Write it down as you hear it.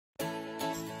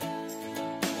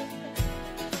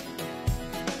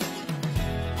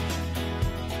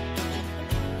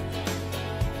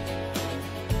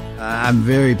I'm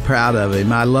very proud of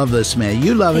him. I love this man.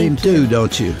 You love him too,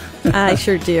 don't you? I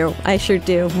sure do. I sure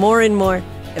do. More and more.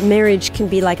 Marriage can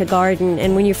be like a garden,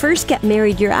 and when you first get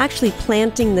married, you're actually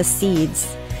planting the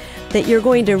seeds that you're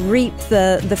going to reap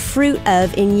the fruit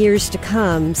of in years to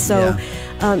come. So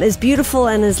as beautiful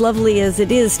and as lovely as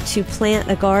it is to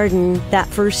plant a garden that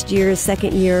first year,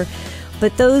 second year,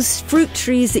 but those fruit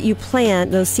trees that you plant,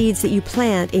 those seeds that you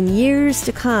plant in years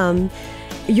to come,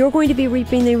 you're going to be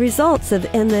reaping the results of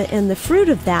and the fruit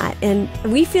of that. And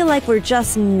we feel like we're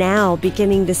just now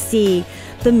beginning to see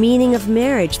the meaning of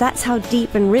marriage. That's how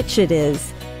deep and rich it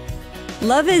is.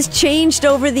 Love has changed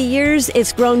over the years.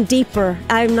 It's grown deeper.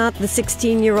 I'm not the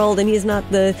 16-year-old and he's not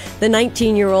the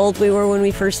 19-year-old we were when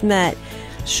we first met.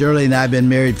 Shirley and I have been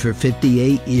married for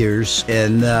 58 years,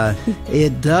 and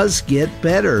it does get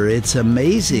better. It's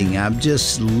amazing. I'm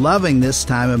just loving this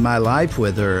time of my life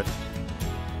with her.